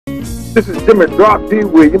This is Jimmie Drop D.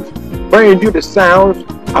 Williams, bringing you the sounds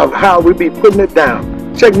of how we be putting it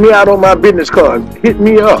down. Check me out on my business cards. Hit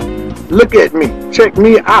me up. Look at me. Check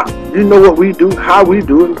me out. You know what we do, how we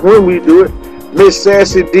do it, when we do it. Miss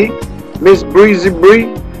Sassy D, Miss Breezy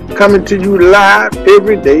Bree, coming to you live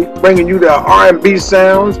every day, bringing you the R&B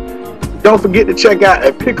sounds. Don't forget to check out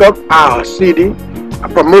and pick up our CD, our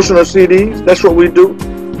promotional CDs. That's what we do.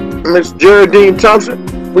 Miss Geraldine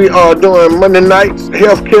Thompson, we are doing Monday nights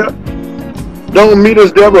healthcare. Don't meet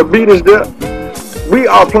us there, but beat us there. We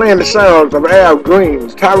are playing the sounds of Al Green,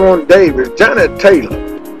 Tyrone Davis, Janet Taylor,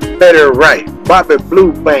 Betty Wright, Bobby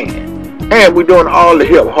Blue Band, and we're doing all the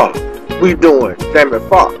hip hop. We doing Sammy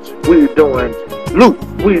Fox, we doing Luke,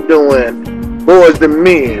 we doing Boys the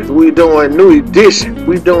Men's, we doing New Edition,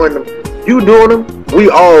 we doing them. You doing them, we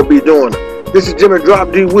all be doing them. This is Jimmie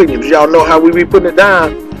Drop D. Williams. Y'all know how we be putting it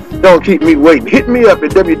down. Don't keep me waiting. Hit me up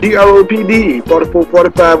at WDROPD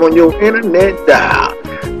 4445 on your internet dial.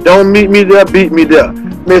 Don't meet me there, beat me there.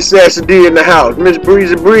 Miss Sassy D in the house. Miss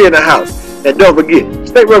Breezy Bree in the house. And don't forget,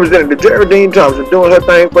 State Representative Geraldine Thompson doing her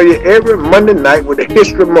thing for you every Monday night with a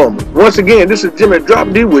history moment. Once again, this is Jimmie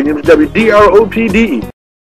Drop D. Williams, WDROPD